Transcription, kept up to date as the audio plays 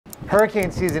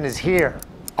Hurricane season is here.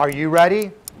 Are you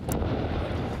ready?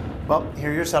 Well,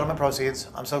 here are your settlement proceeds.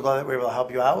 I'm so glad that we were able to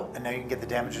help you out, and now you can get the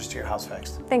damages to your house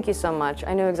fixed. Thank you so much.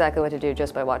 I knew exactly what to do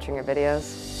just by watching your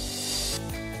videos.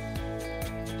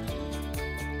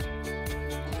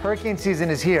 Hurricane season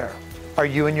is here. Are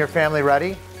you and your family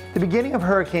ready? The beginning of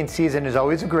hurricane season is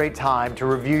always a great time to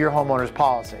review your homeowner's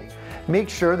policy. Make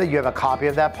sure that you have a copy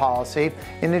of that policy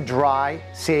in a dry,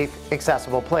 safe,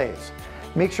 accessible place.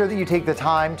 Make sure that you take the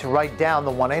time to write down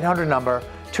the 1-800 number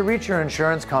to reach your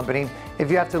insurance company if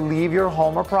you have to leave your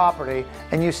home or property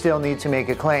and you still need to make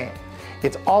a claim.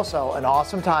 It's also an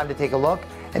awesome time to take a look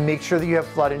and make sure that you have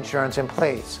flood insurance in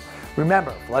place.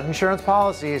 Remember, flood insurance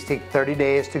policies take 30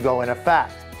 days to go in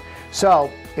effect.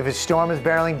 So, if a storm is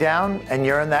barreling down and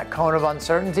you're in that cone of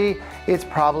uncertainty, it's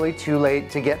probably too late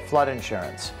to get flood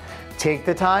insurance. Take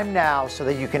the time now so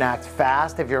that you can act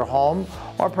fast if your home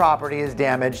or property is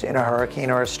damaged in a hurricane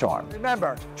or a storm.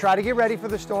 Remember, try to get ready for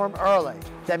the storm early.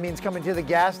 That means coming to the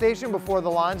gas station before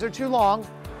the lines are too long,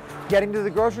 getting to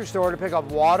the grocery store to pick up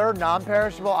water,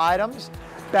 non-perishable items,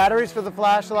 batteries for the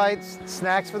flashlights,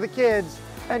 snacks for the kids,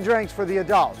 and drinks for the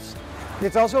adults.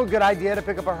 It's also a good idea to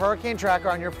pick up a hurricane tracker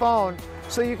on your phone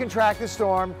so you can track the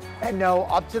storm and know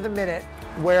up to the minute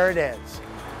where it is.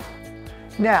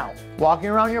 Now, walking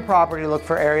around your property to look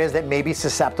for areas that may be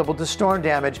susceptible to storm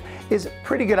damage is a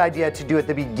pretty good idea to do at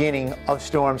the beginning of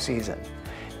storm season.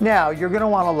 Now, you're going to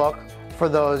want to look for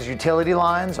those utility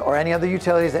lines or any other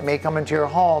utilities that may come into your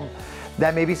home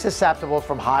that may be susceptible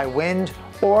from high wind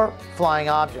or flying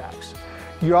objects.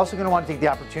 You're also going to want to take the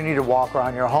opportunity to walk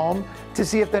around your home to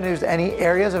see if there's any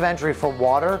areas of entry for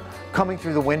water coming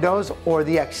through the windows or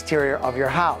the exterior of your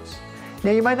house. Now,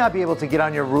 you might not be able to get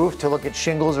on your roof to look at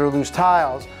shingles or loose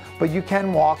tiles, but you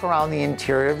can walk around the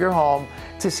interior of your home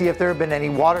to see if there have been any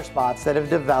water spots that have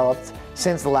developed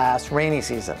since last rainy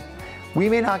season. We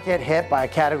may not get hit by a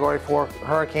Category 4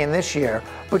 hurricane this year,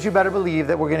 but you better believe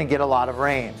that we're going to get a lot of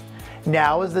rain.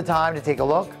 Now is the time to take a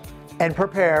look and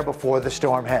prepare before the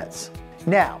storm hits.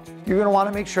 Now, you're going to want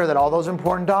to make sure that all those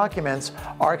important documents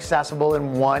are accessible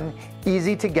in one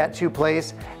easy to get to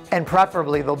place, and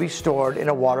preferably they'll be stored in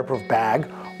a waterproof bag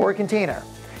or a container.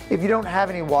 If you don't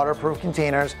have any waterproof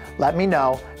containers, let me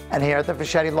know, and here at the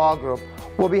Fischetti Law Group,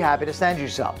 we'll be happy to send you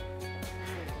some.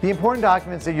 The important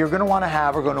documents that you're going to want to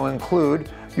have are going to include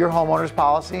your homeowner's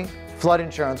policy, flood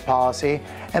insurance policy,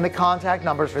 and the contact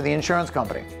numbers for the insurance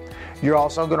company. You're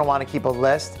also going to want to keep a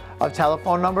list of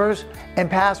telephone numbers and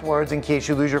passwords in case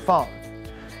you lose your phone.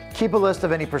 Keep a list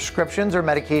of any prescriptions or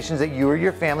medications that you or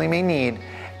your family may need,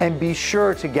 and be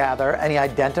sure to gather any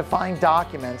identifying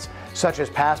documents such as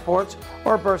passports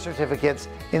or birth certificates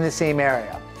in the same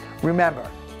area. Remember,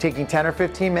 taking 10 or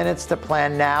 15 minutes to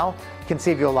plan now can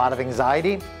save you a lot of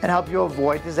anxiety and help you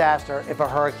avoid disaster if a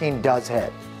hurricane does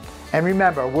hit. And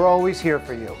remember, we're always here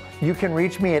for you. You can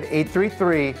reach me at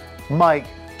 833-MIKE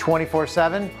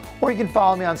 24/7, or you can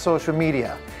follow me on social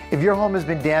media. If your home has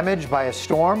been damaged by a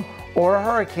storm or a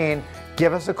hurricane,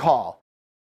 give us a call.